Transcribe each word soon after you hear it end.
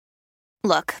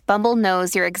Look, Bumble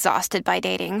knows you're exhausted by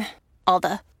dating. All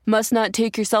the must not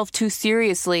take yourself too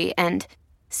seriously and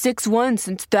 6'1"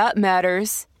 since that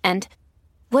matters. And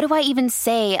what do I even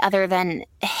say other than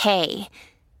hey?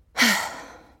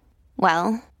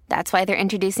 Well, that's why they're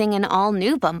introducing an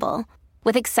all-new Bumble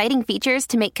with exciting features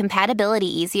to make compatibility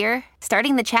easier,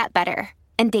 starting the chat better,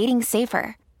 and dating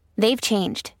safer. They've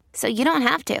changed, so you don't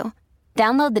have to.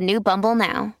 Download the new Bumble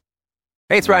now.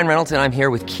 Hey, it's Ryan Reynolds, and I'm here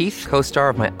with Keith, co-star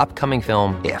of my upcoming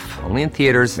film, If, only in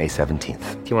theaters May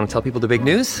 17th. Do you want to tell people the big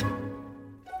news?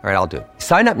 All right, I'll do it.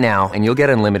 Sign up now and you'll get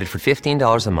unlimited for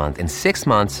 $15 a month and 6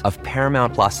 months of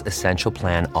Paramount Plus Essential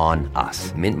Plan on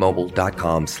us.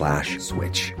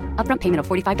 MintMobile.com/switch. Upfront payment of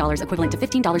 $45 equivalent to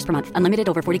 $15 per month. Unlimited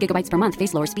over 40 gigabytes per month.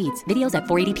 Face lower speeds. Videos at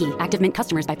 480p. Active Mint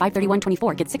customers by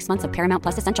 531.24 get 6 months of Paramount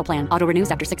Plus Essential Plan. Auto renews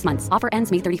after 6 months. Offer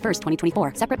ends May 31st,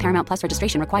 2024. Separate Paramount Plus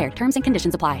registration required. Terms and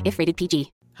conditions apply if rated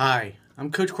PG. Hi, I'm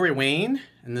Coach Corey Wayne,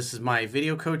 and this is my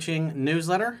video coaching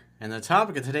newsletter. And the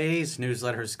topic of today's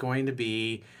newsletter is going to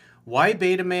be why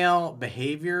beta male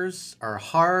behaviors are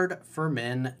hard for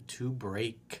men to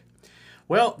break.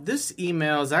 Well, this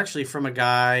email is actually from a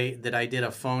guy that I did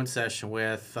a phone session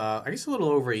with, I guess a little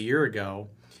over a year ago.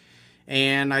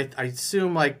 And I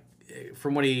assume, like,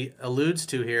 from what he alludes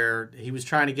to here, he was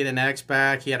trying to get an ex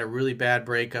back. He had a really bad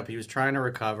breakup. He was trying to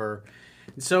recover.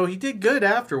 And so he did good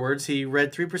afterwards. He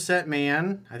read 3%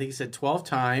 Man, I think he said 12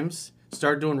 times,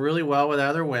 started doing really well with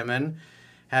other women.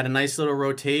 Had a nice little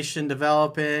rotation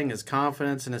developing. His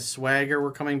confidence and his swagger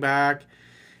were coming back.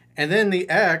 And then the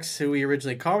ex, who he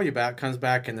originally called me about, comes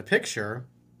back in the picture.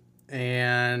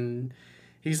 And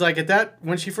he's like,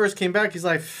 when she first came back, he's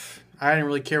like, I didn't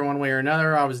really care one way or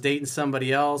another. I was dating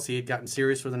somebody else. He had gotten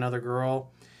serious with another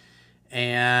girl.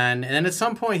 And then at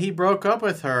some point he broke up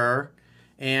with her.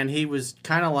 And he was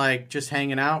kind of like just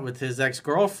hanging out with his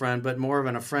ex-girlfriend, but more of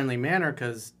in a friendly manner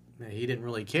because he didn't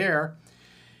really care.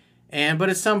 But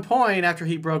at some point, after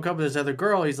he broke up with his other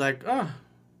girl, he's like, oh,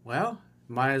 well,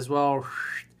 might as well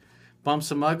bump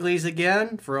some uglies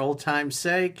again for old time's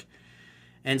sake.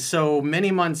 And so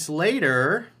many months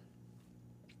later,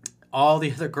 all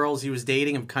the other girls he was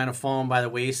dating have kind of fallen by the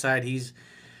wayside. He's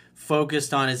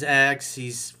focused on his ex.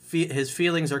 His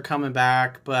feelings are coming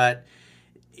back. But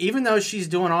even though she's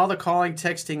doing all the calling,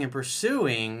 texting, and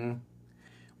pursuing,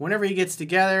 whenever he gets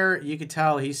together, you could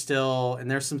tell he's still,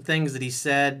 and there's some things that he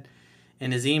said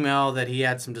in his email that he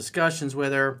had some discussions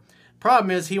with her.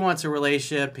 Problem is, he wants a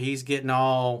relationship. He's getting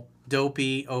all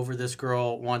dopey over this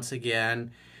girl once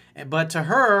again. But to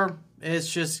her,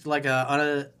 it's just like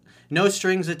a no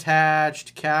strings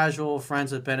attached, casual,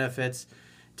 friends with benefits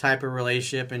type of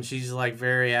relationship. And she's like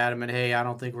very adamant, hey, I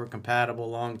don't think we're compatible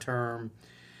long term.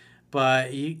 But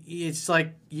it's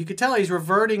like you could tell he's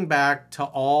reverting back to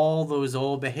all those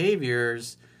old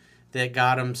behaviors that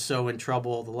got him so in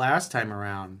trouble the last time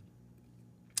around.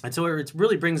 And so it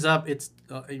really brings up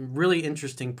really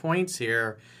interesting points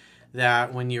here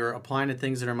that when you're applying to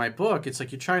things that are in my book, it's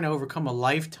like you're trying to overcome a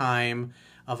lifetime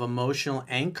of emotional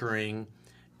anchoring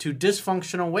to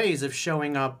dysfunctional ways of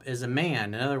showing up as a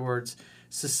man. In other words,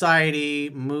 society,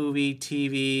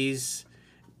 TV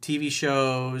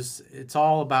shows, it's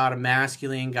all about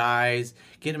emasculating guys,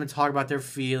 getting them to talk about their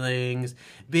feelings,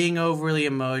 being overly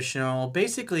emotional,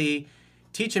 basically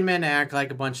teaching men to act like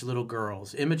a bunch of little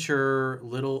girls, immature,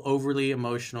 little overly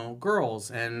emotional girls.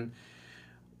 And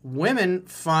women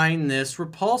find this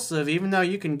repulsive, even though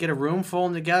you can get a room full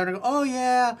of them together and go, oh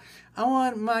yeah, I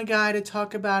want my guy to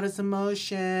talk about his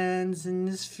emotions and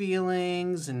his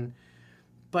feelings.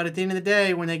 But at the end of the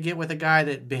day, when they get with a guy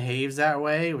that behaves that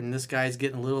way, when this guy's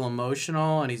getting a little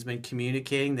emotional and he's been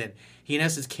communicating that he in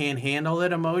essence can't handle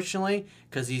it emotionally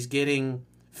because he's getting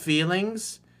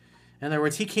feelings. In other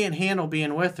words, he can't handle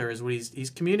being with her. Is what he's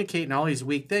communicating all these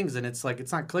weak things, and it's like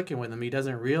it's not clicking with him. He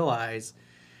doesn't realize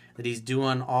that he's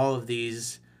doing all of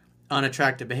these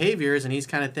unattractive behaviors, and he's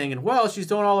kind of thinking, well, she's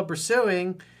doing all the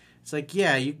pursuing. It's like,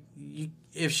 yeah, you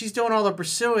if she's doing all the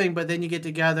pursuing, but then you get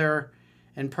together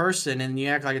in person and you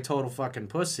act like a total fucking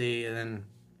pussy, and then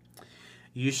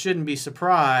you shouldn't be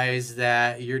surprised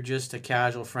that you're just a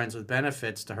casual friends with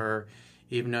benefits to her,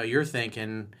 even though you're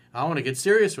thinking, I want to get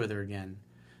serious with her again.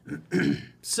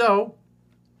 So,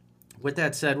 with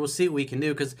that said, we'll see what we can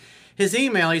do, because his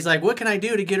email, he's like, what can I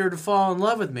do to get her to fall in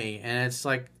love with me? And it's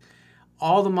like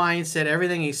all the mindset,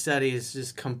 everything he studies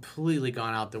just completely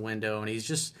gone out the window, and he's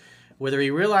just, whether he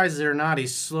realizes it or not,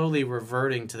 he's slowly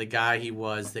reverting to the guy he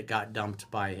was that got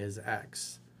dumped by his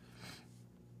ex.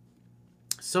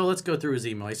 So let's go through his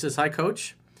email. He says, hi,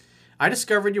 Coach. I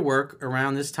discovered your work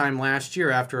around this time last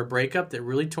year after a breakup that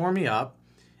really tore me up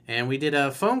And we did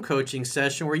a phone coaching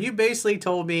session where you basically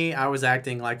told me I was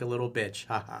acting like a little bitch.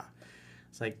 Haha.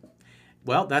 It's like,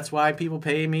 well, that's why people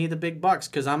pay me the big bucks,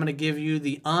 because I'm going to give you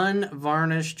the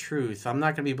unvarnished truth. I'm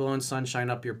not going to be blowing sunshine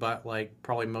up your butt like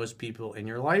probably most people in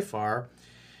your life are.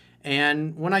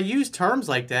 And when I use terms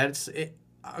like that,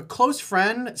 a close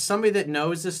friend, somebody that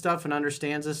knows this stuff and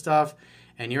understands this stuff,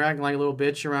 and you're acting like a little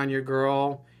bitch around your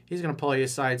girl, he's going to pull you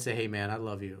aside and say, hey, man, I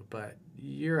love you, but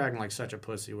you're acting like such a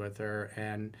pussy with her,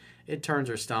 and it turns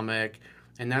her stomach,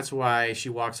 and that's why she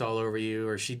walks all over you,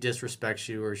 or she disrespects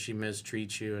you, or she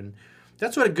mistreats you. And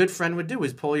that's what a good friend would do,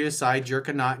 is pull you aside, jerk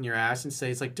a knot in your ass, and say,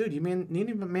 it's like, dude, you need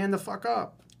to man the fuck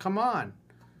up. Come on.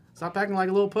 Stop acting like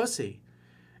a little pussy.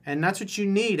 And that's what you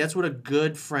need. That's what a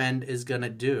good friend is going to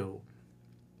do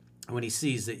when he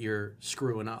sees that you're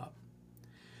screwing up.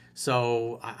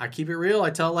 So I keep it real. I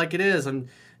tell it like it is. And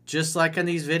just like in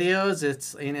these videos,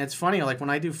 it's funny. Like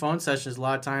when I do phone sessions, a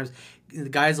lot of times the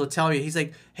guys will tell me, he's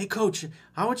like, hey, coach,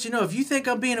 I want you to know, if you think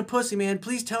I'm being a pussy, man,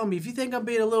 please tell me. If you think I'm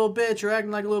being a little bitch or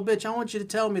acting like a little bitch, I want you to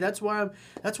tell me. That's why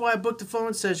I booked the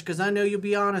phone session, because I know you'll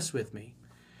be honest with me.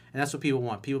 And that's what people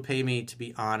want. People pay me to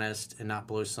be honest and not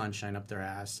blow sunshine up their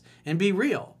ass and be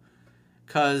real,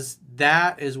 because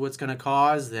that is what's going to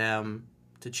cause them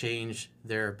to change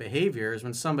their behaviors.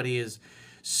 When somebody is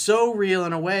so real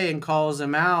in a way and calls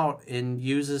them out and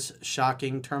uses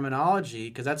shocking terminology,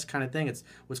 because that's the kind of thing, it's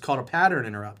what's called a pattern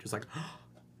interrupt. It's like,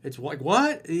 it's like,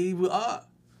 what?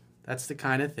 That's the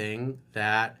kind of thing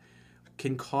that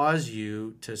can cause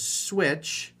you to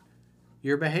switch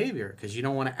your behavior, because you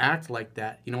don't want to act like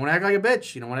that. You don't want to act like a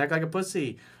bitch. You don't want to act like a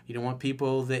pussy. You don't want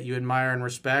people that you admire and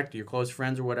respect, your close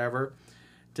friends or whatever,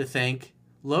 to think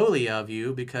lowly of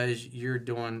you because you're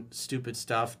doing stupid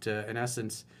stuff to, in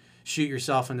essence, shoot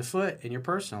yourself in the foot in your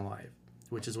personal life,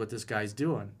 which is what this guy's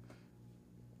doing.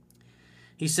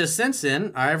 He says, since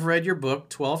then, I've read your book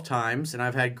 12 times, and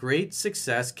I've had great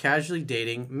success casually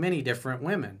dating many different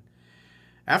women.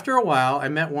 After a while, I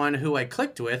met one who I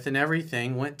clicked with, and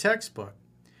everything went textbook.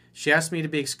 She asked me to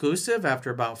be exclusive after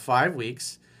about 5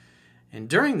 weeks. And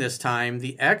during this time,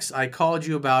 the ex I called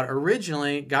you about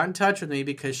originally got in touch with me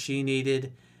because she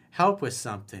needed help with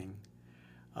something.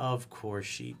 Of course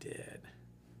she did.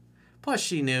 Plus,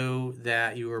 she knew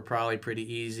that you were probably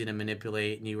pretty easy to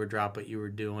manipulate, and you would drop what you were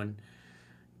doing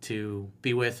to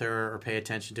be with her or pay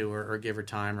attention to her or give her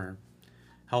time or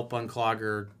help unclog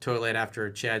her toilet after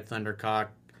Chad Thundercock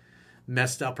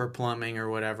messed up her plumbing or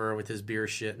whatever with his beer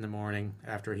shit in the morning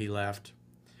after he left.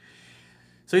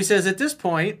 So he says, at this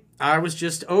point, I was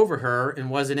just over her and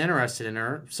wasn't interested in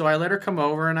her, so I let her come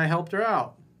over and I helped her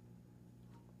out.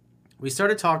 We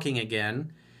started talking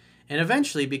again and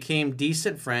eventually became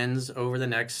decent friends over the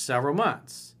next several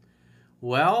months.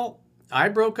 Well, I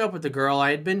broke up with the girl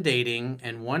I had been dating,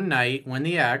 and one night when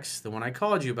the ex, the one I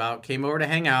called you about, came over to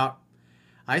hang out,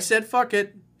 I said fuck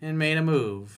it and made a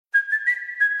move.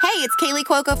 Hey, it's Kaylee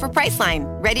Cuoco for Priceline.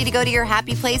 Ready to go to your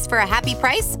happy place for a happy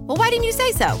price? Well, why didn't you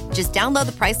say so? Just download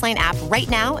the Priceline app right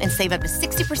now and save up to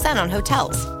 60% on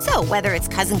hotels. So whether it's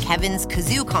Cousin Kevin's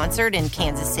Kazoo Concert in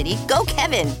Kansas City, go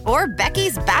Kevin, or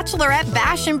Becky's Bachelorette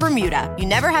Bash in Bermuda, you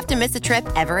never have to miss a trip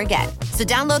ever again. So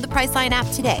download the Priceline app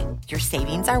today. Your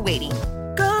savings are waiting.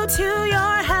 Go to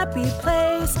your happy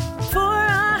place for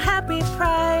a happy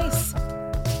price.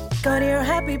 Go to your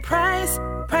happy price,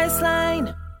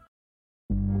 Priceline.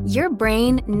 Your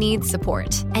brain needs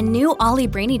support, and new Ollie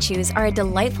Brainy Chews are a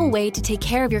delightful way to take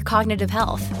care of your cognitive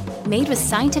health. Made with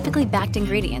scientifically backed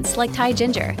ingredients like Thai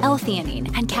ginger,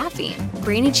 L-theanine, and caffeine,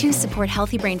 Brainy Chews support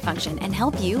healthy brain function and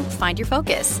help you find your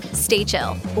focus, stay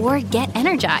chill, or get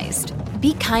energized.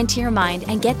 Be kind to your mind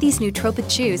and get these nootropic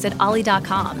chews at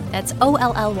ollie.com. That's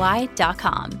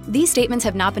OLLY.com. These statements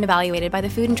have not been evaluated by the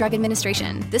Food and Drug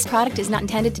Administration. This product is not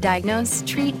intended to diagnose,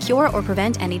 treat, cure, or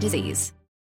prevent any disease.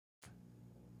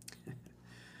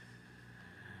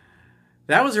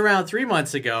 That was around 3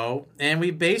 months ago, and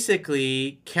we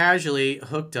basically casually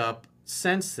hooked up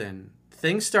since then.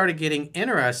 Things started getting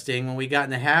interesting when we got in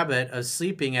the habit of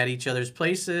sleeping at each other's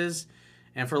places,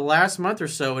 and for the last month or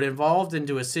so, it evolved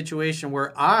into a situation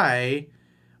where I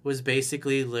was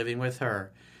basically living with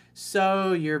her.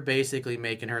 So you're basically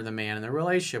making her the man in the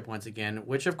relationship once again,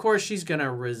 which of course she's going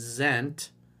to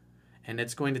resent, and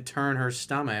it's going to turn her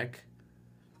stomach.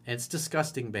 It's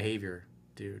disgusting behavior,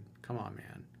 dude. Come on, man.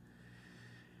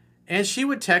 And she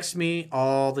would text me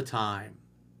all the time.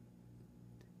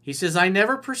 He says, I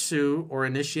never pursue or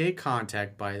initiate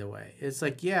contact, by the way. It's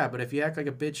like, yeah, but if you act like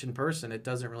a bitch in person, it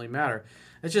doesn't really matter.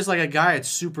 It's just like a guy that's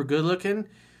super good looking.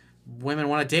 Women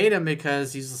want to date him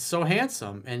because he's so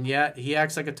handsome, and yet he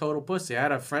acts like a total pussy. I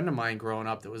had a friend of mine growing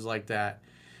up that was like that.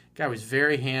 Guy was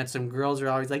very handsome. Girls are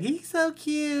always like, he's so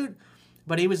cute.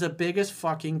 But he was the biggest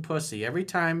fucking pussy. Every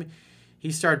time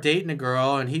he'd start dating a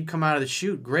girl and he'd come out of the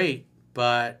shoot great.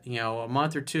 But, you know, a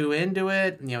month or two into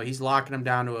it, you know, he's locking him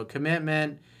down to a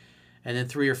commitment. And then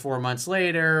 3 or 4 months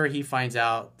later, he finds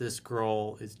out this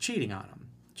girl is cheating on him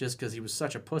just because he was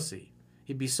such a pussy.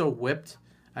 He'd be so whipped.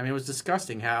 I mean, it was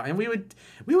disgusting how. And we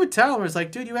would tell him, it's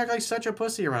like, dude, you act like such a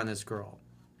pussy around this girl.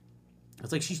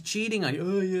 It's like, she's cheating on you.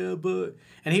 Oh, yeah, but.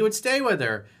 And he would stay with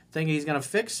her, thinking he's going to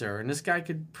fix her. And this guy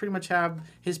could pretty much have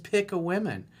his pick of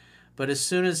women. But as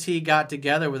soon as he got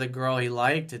together with a girl he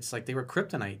liked, it's like they were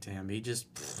kryptonite to him. He just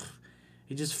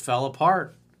fell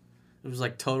apart. It was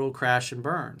like total crash and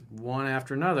burn, one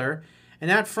after another. And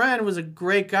that friend was a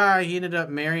great guy. He ended up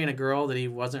marrying a girl that he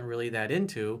wasn't really that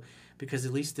into, because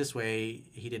at least this way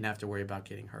he didn't have to worry about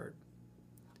getting hurt.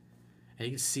 And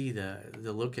you could see the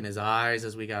look in his eyes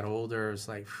as we got older. It was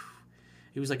like,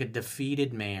 he was like a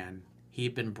defeated man. He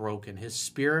had been broken. His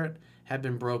spirit had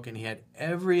been broken. He had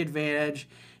every advantage.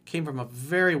 Came from a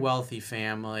very wealthy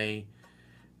family.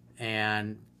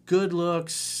 And good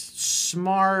looks,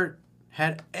 smart,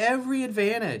 had every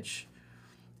advantage.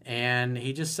 And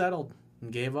he just settled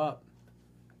and gave up.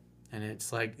 And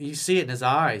it's like, you see it in his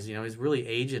eyes. You know, he's really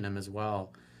aging him as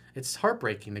well. It's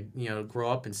heartbreaking to, you know, grow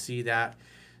up and see that.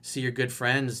 See your good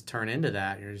friends turn into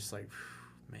that. You're just like,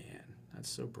 man, that's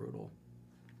so brutal.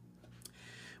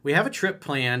 We have a trip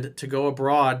planned to go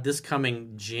abroad this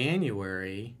coming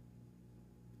January.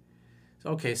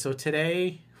 Okay, so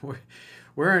today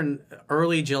we're in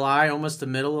early July, almost the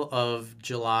middle of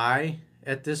July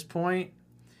at this point.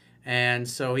 And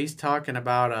so he's talking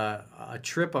about a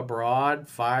trip abroad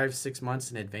 5-6 months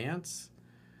in advance.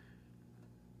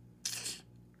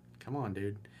 Come on,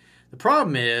 dude. The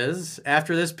problem is,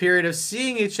 after this period of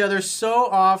seeing each other so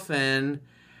often,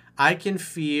 I can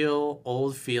feel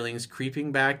old feelings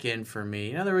creeping back in for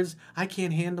me. In other words, I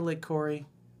can't handle it, Corey.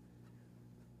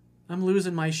 I'm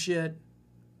losing my shit.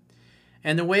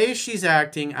 And the way she's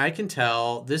acting, I can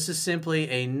tell this is simply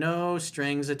a no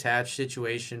strings attached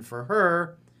situation for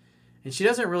her. And she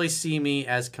doesn't really see me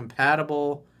as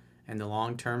compatible in the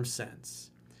long-term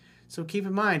sense. So keep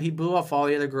in mind, he blew off all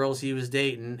the other girls he was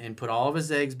dating and put all of his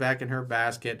eggs back in her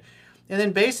basket. And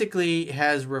then basically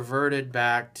has reverted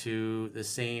back to the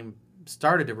same,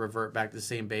 started to revert back to the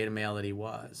same beta male that he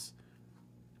was.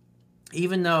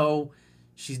 Even though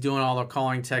she's doing all the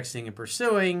calling, texting, and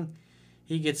pursuing,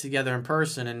 he gets together in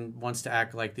person and wants to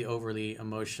act like the overly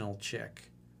emotional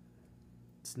chick.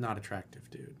 It's not attractive,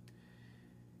 dude.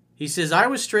 He says, I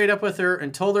was straight up with her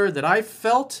and told her that I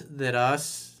felt that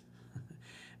us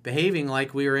behaving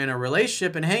like we were in a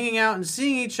relationship and hanging out and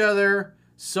seeing each other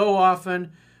so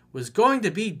often was going to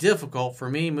be difficult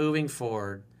for me moving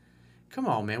forward. Come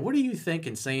on, man. What are you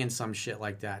thinking saying some shit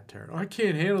like that, Turd? I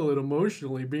can't handle it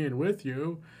emotionally being with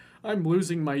you. I'm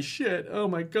losing my shit. Oh,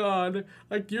 my God.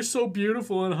 Like, you're so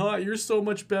beautiful and hot. You're so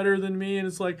much better than me. And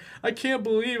it's like, I can't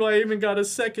believe I even got a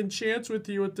second chance with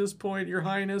you at this point, Your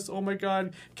Highness. Oh, my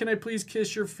God. Can I please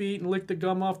kiss your feet and lick the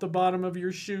gum off the bottom of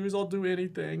your shoes? I'll do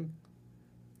anything.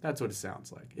 That's what it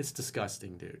sounds like. It's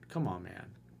disgusting, dude. Come on, man.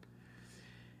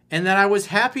 And that I was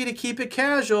happy to keep it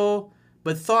casual,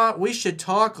 but thought we should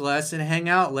talk less and hang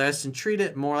out less and treat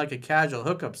it more like a casual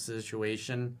hookup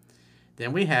situation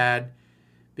than we had,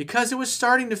 because it was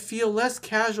starting to feel less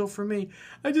casual for me.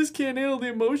 I just can't handle the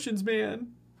emotions,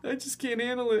 man. I just can't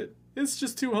handle it. It's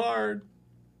just too hard.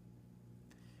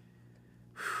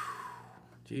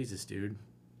 Jesus, dude.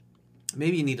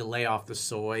 Maybe you need to lay off the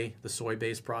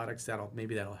soy-based products.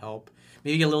 Maybe that'll help.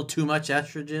 Maybe you get a little too much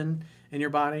estrogen in your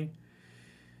body.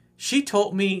 She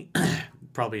told me,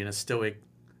 probably in a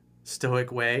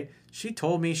stoic way, she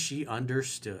told me she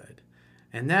understood.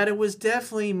 And that it was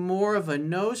definitely more of a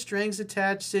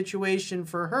no-strings-attached situation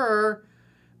for her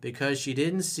because she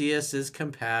didn't see us as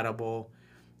compatible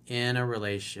in a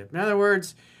relationship. In other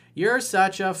words, you're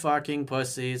such a fucking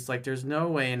pussy. It's like there's no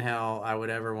way in hell I would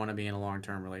ever want to be in a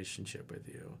long-term relationship with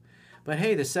you. But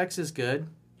hey, the sex is good.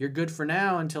 You're good for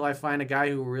now until I find a guy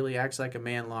who really acts like a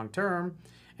man long-term.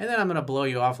 And then I'm going to blow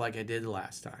you off like I did the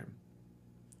last time.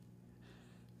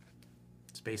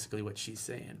 It's basically what she's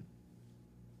saying.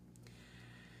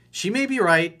 She may be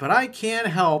right, but I can't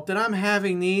help that I'm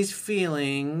having these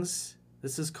feelings.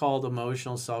 This is called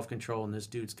emotional self-control, and this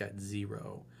dude's got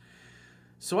 0.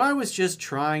 So I was just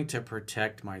trying to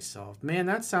protect myself. Man,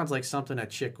 that sounds like something a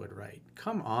chick would write.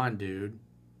 Come on, dude.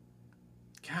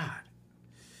 God.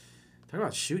 Talk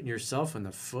about shooting yourself in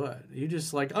the foot. You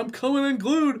just like, I'm coming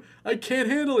unglued. I can't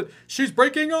handle it. She's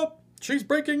breaking up. She's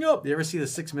breaking up. You ever see the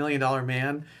 $6 Million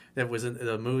Man? That was in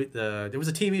the movie. There was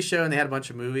a TV show and they had a bunch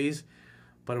of movies.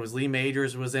 but it was Lee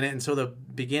Majors was in it. And so the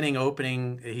beginning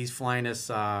opening, he's flying this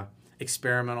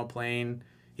experimental plane.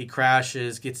 He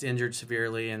crashes, gets injured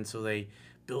severely, and so they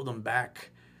build him back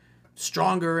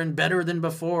stronger and better than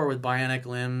before with bionic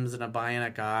limbs and a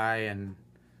bionic eye, and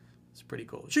it's pretty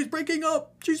cool. She's breaking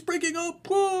up! She's breaking up!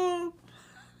 Whoa!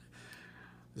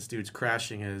 This dude's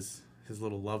crashing his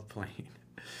little love plane.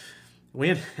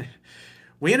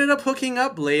 We ended up hooking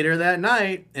up later that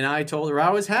night, and I told her I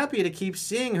was happy to keep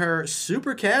seeing her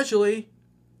super casually.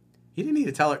 You didn't need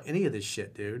to tell her any of this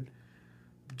shit, dude.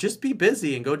 Just be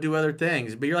busy and go do other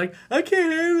things. But you're like, I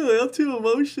can't handle it. I'm too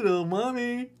emotional.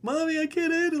 Mommy, I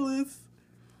can't handle this.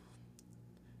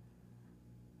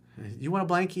 You want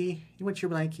a blankie? You want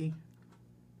your blankie?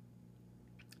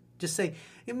 Just say,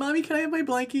 hey, Mommy, can I have my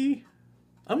blankie?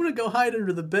 I'm going to go hide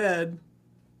under the bed.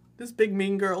 This big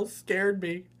mean girl scared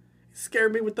me.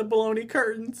 Scared me with the baloney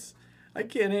curtains. I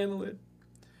can't handle it.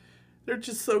 They're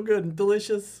just so good and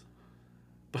delicious.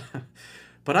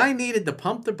 But I needed to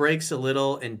pump the brakes a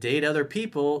little and date other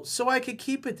people so I could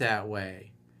keep it that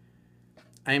way.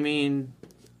 I mean,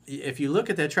 if you look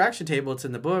at the attraction table, it's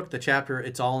in the book, the chapter,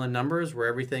 it's all in numbers where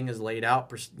everything is laid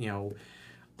out,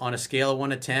 on a scale of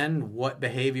 1 to 10, what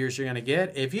behaviors you're going to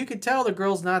get. If you could tell the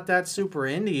girl's not that super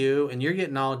into you and you're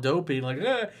getting all dopey, like,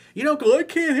 you don't go, I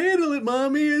can't handle it,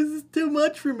 Mommy. This is too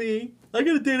much for me. I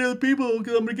got to date other people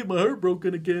because I'm going to get my heart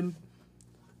broken again.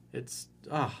 It's,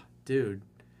 dude.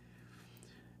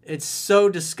 It's so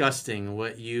disgusting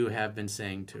what you have been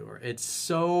saying to her. It's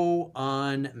so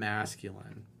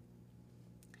unmasculine.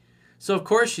 So, of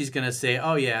course, she's going to say,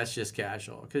 oh, yeah, it's just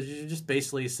casual. Because you just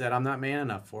basically said, I'm not man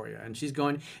enough for you. And she's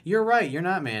going, you're right. You're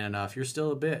not man enough. You're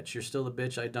still a bitch. You're still the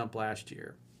bitch I dumped last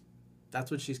year.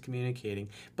 That's what she's communicating.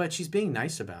 But she's being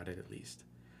nice about it, at least.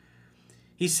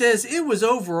 He says, it was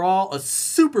overall a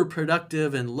super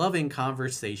productive and loving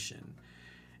conversation.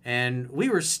 And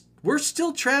we're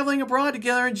still traveling abroad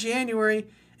together in January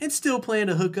and still plan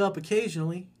to hook up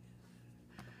occasionally.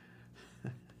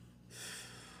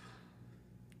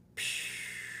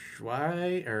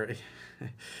 Why?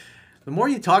 The more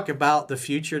you talk about the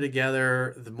future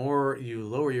together, the more you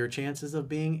lower your chances of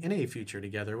being in a future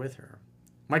together with her.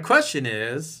 My question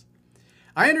is,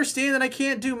 I understand that I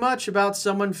can't do much about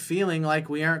someone feeling like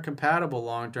we aren't compatible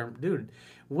long term. Dude,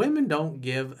 women don't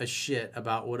give a shit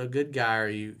about what a good guy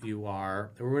you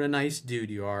are or what a nice dude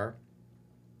you are.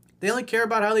 They only care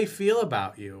about how they feel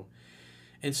about you.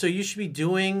 And so you should be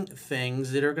doing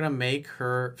things that are going to make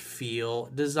her feel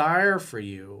desire for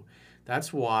you.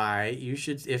 That's why you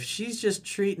should, if she's just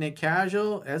treating it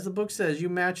casual, as the book says, you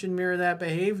match and mirror that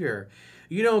behavior.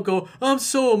 You don't go, I'm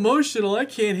so emotional, I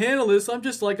can't handle this. I'm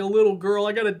just like a little girl.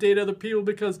 I got to date other people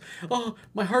because,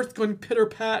 my heart's going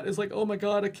pitter-pat. It's like, oh my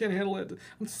God, I can't handle it.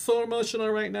 I'm so emotional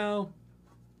right now.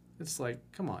 It's like,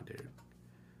 come on, dude.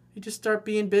 You just start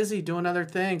being busy doing other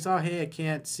things. Oh, hey, I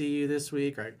can't see you this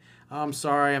week. Or, oh, I'm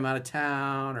sorry, I'm out of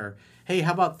town. Or, hey,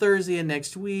 how about Thursday and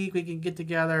next week we can get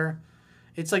together?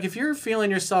 It's like if you're feeling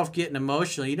yourself getting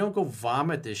emotional, you don't go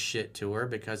vomit this shit to her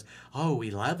because, oh, we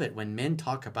love it when men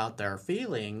talk about their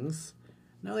feelings.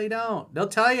 No, they don't. They'll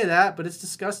tell you that, but it's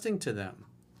disgusting to them.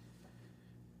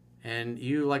 And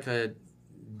you, like a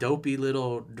dopey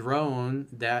little drone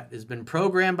that has been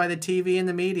programmed by the TV and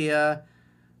the media,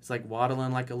 it's like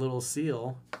waddling like a little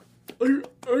seal.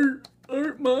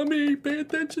 Mommy, pay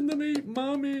attention to me,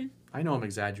 Mommy. I know I'm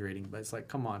exaggerating, but it's like,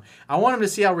 come on. I want him to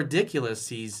see how ridiculous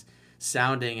he's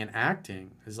sounding and acting.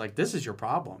 It's like, this is your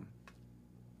problem.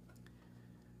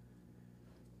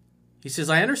 He says,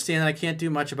 I understand that I can't do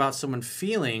much about someone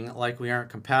feeling like we aren't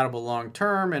compatible long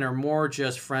term and are more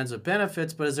just friends with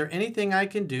benefits, but is there anything I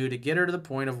can do to get her to the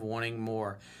point of wanting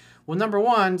more? Well, number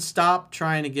one, stop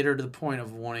trying to get her to the point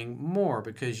of wanting more,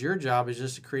 because your job is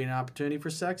just to create an opportunity for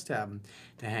sex to happen,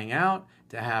 to hang out,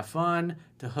 to have fun,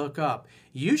 to hook up.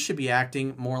 You should be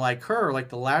acting more like her. Like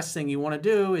the last thing you want to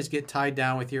do is get tied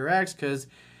down with your ex, because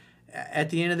at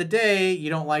the end of the day, you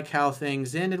don't like how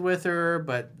things ended with her,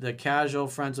 but the casual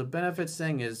friends with benefits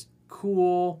thing is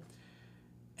cool.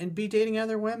 And be dating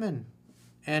other women.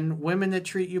 And women that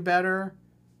treat you better,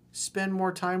 spend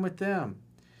more time with them.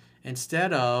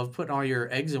 Instead of putting all your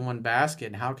eggs in one basket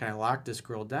and how can I lock this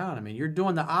girl down? I mean, you're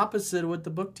doing the opposite of what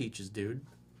the book teaches, dude.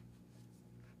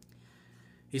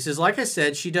 He says, like I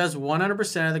said, she does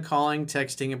 100% of the calling,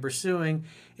 texting, and pursuing.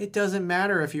 It doesn't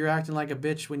matter if you're acting like a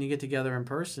bitch when you get together in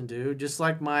person, dude. Just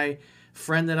like my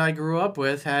friend that I grew up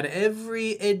with had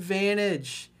every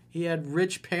advantage. He had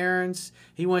rich parents.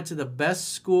 He went to the best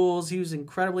schools. He was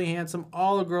incredibly handsome.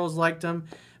 All the girls liked him.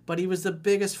 But he was the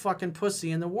biggest fucking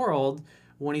pussy in the world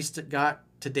when he got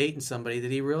to dating somebody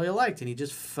that he really liked. And he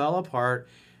just fell apart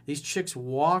These chicks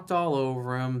walked all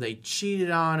over him. They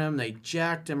cheated on him. They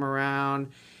jacked him around.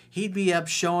 He'd be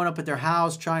showing up at their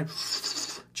house,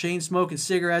 chain smoking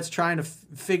cigarettes, trying to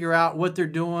figure out what they're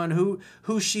doing,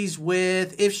 who she's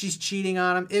with, if she's cheating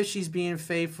on him, if she's being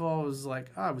faithful. It was like,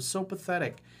 it was so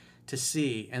pathetic to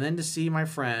see. And then to see my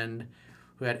friend,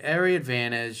 who had every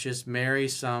advantage, just marry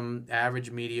some average,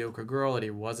 mediocre girl that he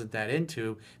wasn't that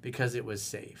into because it was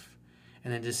safe.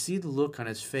 And then to see the look on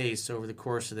his face over the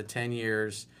course of the 10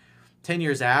 years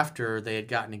after they had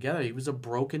gotten together, he was a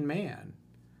broken man.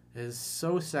 It is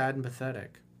so sad and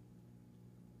pathetic.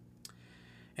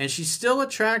 And she's still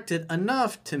attracted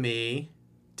enough to me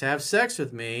to have sex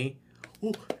with me.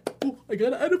 Oh, I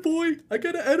got an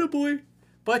attaboy.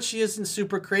 But she isn't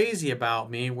super crazy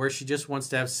about me, where she just wants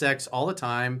to have sex all the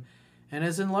time and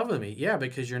is in love with me. Yeah,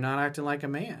 because you're not acting like a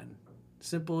man.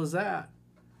 Simple as that.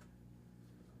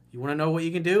 You want to know what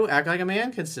you can do? Act like a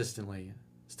man consistently.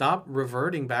 Stop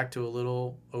reverting back to a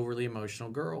little overly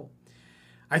emotional girl.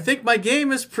 I think my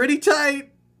game is pretty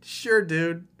tight. Sure,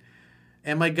 dude.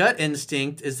 And my gut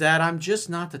instinct is that I'm just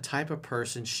not the type of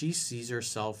person she sees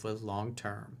herself with long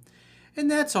term. And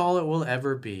that's all it will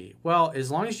ever be. Well, as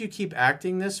long as you keep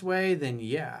acting this way, then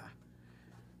yeah,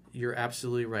 you're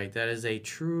absolutely right. That is a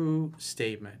true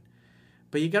statement.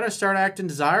 But you got to start acting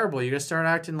desirable. You got to start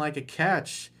acting like a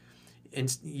catch.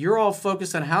 And you're all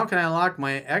focused on how can I lock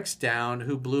my ex down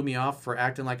who blew me off for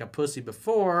acting like a pussy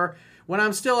before when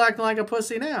I'm still acting like a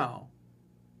pussy now.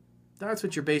 That's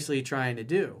what you're basically trying to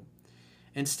do.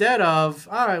 Instead of,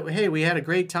 all right, hey, we had a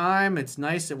great time. It's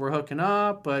nice that we're hooking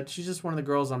up, but she's just one of the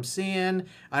girls I'm seeing.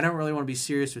 I don't really want to be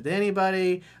serious with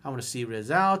anybody. I want to see what is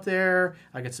out there.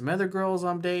 I got some other girls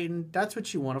I'm dating. That's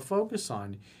what you want to focus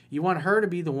on. You want her to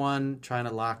be the one trying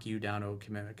to lock you down to a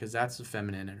commitment because that's the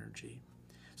feminine energy.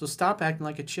 So stop acting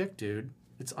like a chick, dude.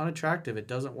 It's unattractive. It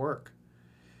doesn't work.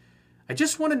 I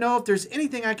just want to know if there's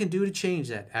anything I can do to change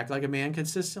that. Act like a man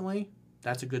consistently.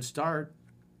 That's a good start.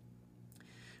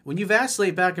 When you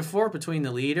vacillate back and forth between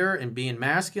the leader and being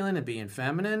masculine and being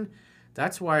feminine,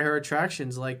 that's why her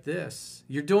attraction's like this.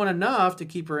 You're doing enough to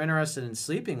keep her interested in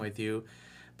sleeping with you,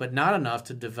 but not enough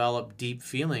to develop deep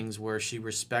feelings where she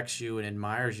respects you and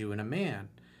admires you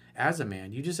as a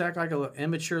man. You just act like an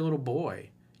immature little boy.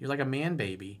 You're like a man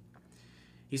baby.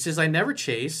 He says, I never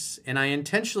chase, and I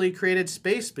intentionally created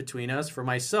space between us for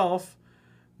myself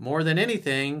more than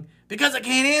anything because I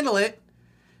can't handle it.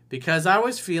 Because I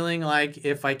was feeling like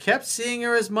if I kept seeing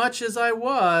her as much as I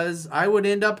was, I would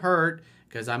end up hurt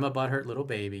because I'm a butthurt little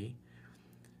baby.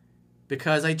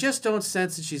 Because I just don't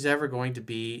sense that she's ever going to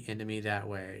be into me that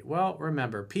way. Well,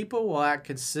 remember, people will act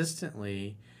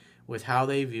consistently with how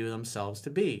they view themselves to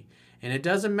be. And it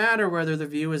doesn't matter whether the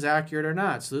view is accurate or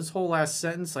not. So this whole last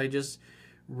sentence I just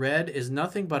read is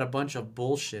nothing but a bunch of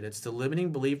bullshit. It's the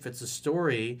limiting belief. It's a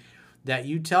story that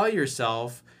you tell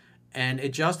yourself, and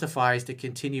it justifies to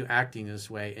continue acting this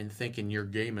way and thinking your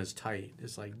game is tight.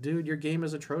 It's like, dude, your game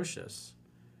is atrocious.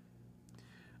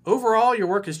 Overall, your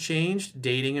work has changed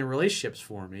dating and relationships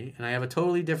for me, and I have a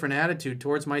totally different attitude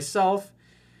towards myself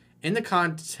in the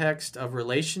context of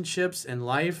relationships and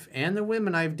life and the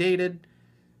women I've dated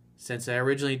since I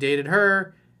originally dated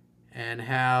her and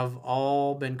have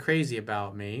all been crazy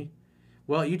about me.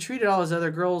 Well, you treated all those other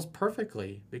girls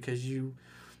perfectly because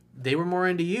they were more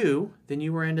into you than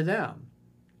you were into them.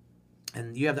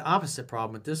 And you have the opposite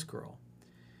problem with this girl.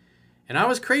 And I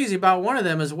was crazy about one of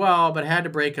them as well, but had to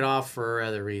break it off for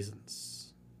other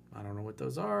reasons. I don't know what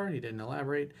those are. He didn't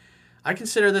elaborate. I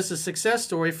consider this a success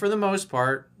story for the most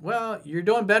part. Well, you're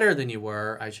doing better than you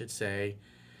were, I should say.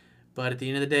 But at the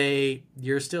end of the day,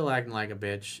 you're still acting like a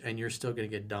bitch, and you're still going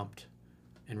to get dumped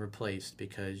and replaced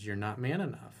because you're not man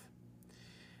enough.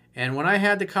 And when I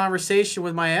had the conversation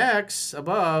with my ex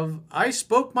above, I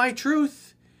spoke my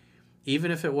truth,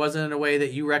 even if it wasn't in a way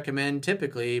that you recommend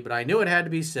typically, but I knew it had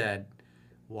to be said.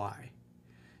 Why?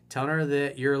 Telling her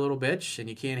that you're a little bitch and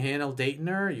you can't handle dating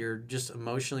her, you're just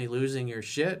emotionally losing your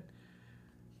shit.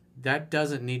 That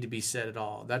doesn't need to be said at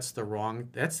all. That's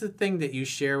the thing that you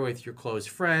share with your close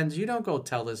friends. You don't go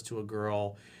tell this to a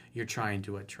girl you're trying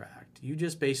to attract. You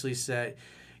just basically say,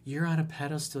 you're on a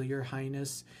pedestal, Your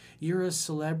Highness. You're a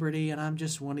celebrity, and I'm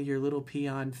just one of your little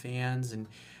peon fans. And,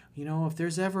 if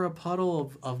there's ever a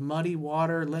puddle of muddy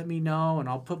water, let me know, and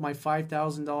I'll put my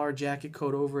 $5,000 jacket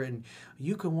coat over it, and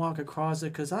you can walk across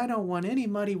it, because I don't want any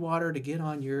muddy water to get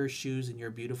on your shoes and your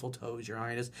beautiful toes, Your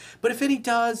Highness. But if any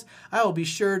does, I will be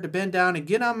sure to bend down and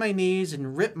get on my knees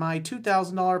and rip my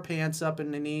 $2,000 pants up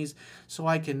in the knees so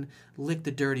I can lick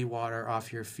the dirty water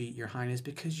off your feet, Your Highness,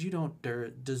 because you don't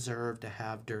deserve to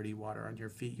have dirty water on your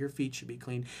feet. Your feet should be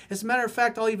clean. As a matter of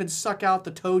fact, I'll even suck out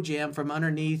the toe jam from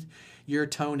underneath your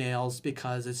toenails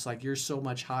because it's like you're so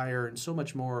much higher and so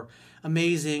much more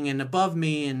amazing and above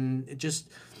me, and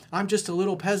I'm just a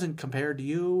little peasant compared to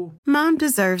you. Mom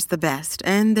deserves the best,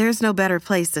 and there's no better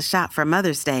place to shop for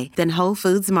Mother's Day than Whole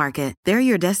Foods Market. They're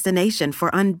your destination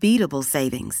for unbeatable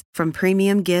savings, from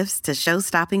premium gifts to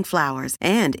show-stopping flowers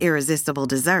and irresistible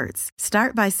desserts.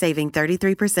 Start by saving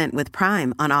 33% with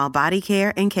Prime on all body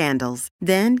care and candles.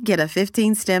 Then get a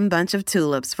 15-stem bunch of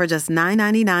tulips for just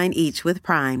 $9.99 each with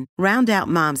Prime. Round out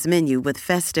Mom's menu with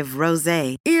festive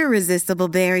rosé, irresistible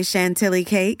berry chantilly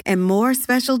cake, and more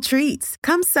special treats.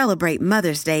 Come celebrate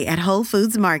Mother's Day at Whole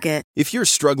Foods Market. If you're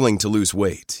struggling to lose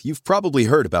weight, you've probably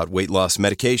heard about weight loss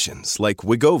medications like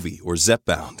Wegovy or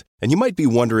Zepbound, and you might be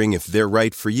wondering if they're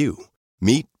right for you.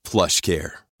 Meet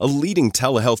PlushCare, a leading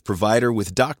telehealth provider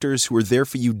with doctors who are there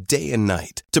for you day and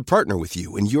night to partner with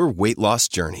you in your weight loss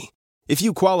journey. If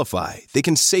you qualify, they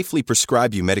can safely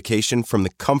prescribe you medication from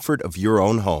the comfort of your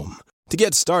own home. To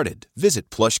get started,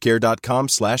 visit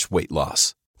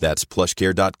plushcare.com/weight-loss. That's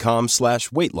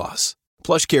plushcare.com/weight-loss.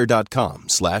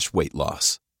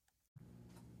 plushcare.com/weight-loss.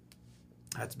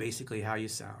 That's basically how you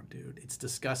sound, dude. It's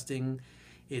disgusting.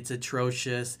 It's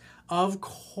atrocious. Of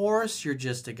course you're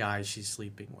just a guy she's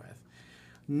sleeping with.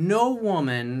 No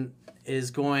woman is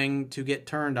going to get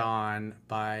turned on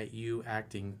by you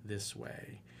acting this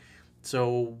way.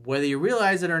 So whether you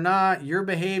realize it or not, your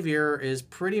behavior is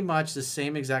pretty much the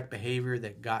same exact behavior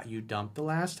that got you dumped the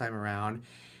last time around.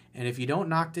 And if you don't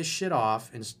knock this shit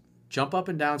off and jump up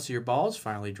and down so your balls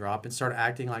finally drop and start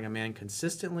acting like a man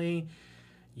consistently,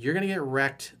 you're going to get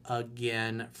wrecked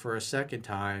again for a second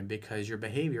time because your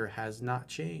behavior has not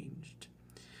changed.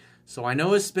 So I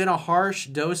know it's been a harsh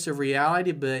dose of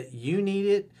reality, but you need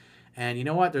it. And you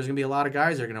know what? There's going to be a lot of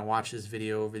guys that are going to watch this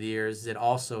video over the years that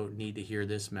also need to hear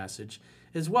this message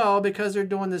as well because they're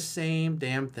doing the same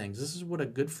damn things. This is what a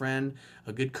good friend,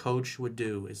 a good coach would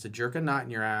do, is to jerk a knot in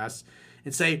your ass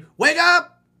and say, wake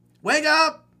up! Wake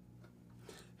up!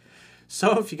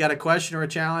 So if you got a question or a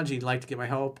challenge and you'd like to get my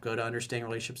help, go to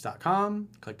understandingrelationships.com,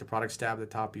 click the products tab at the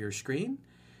top of your screen,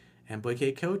 and book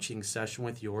a coaching session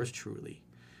with yours truly.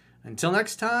 Until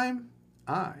next time,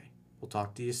 I will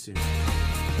talk to you soon.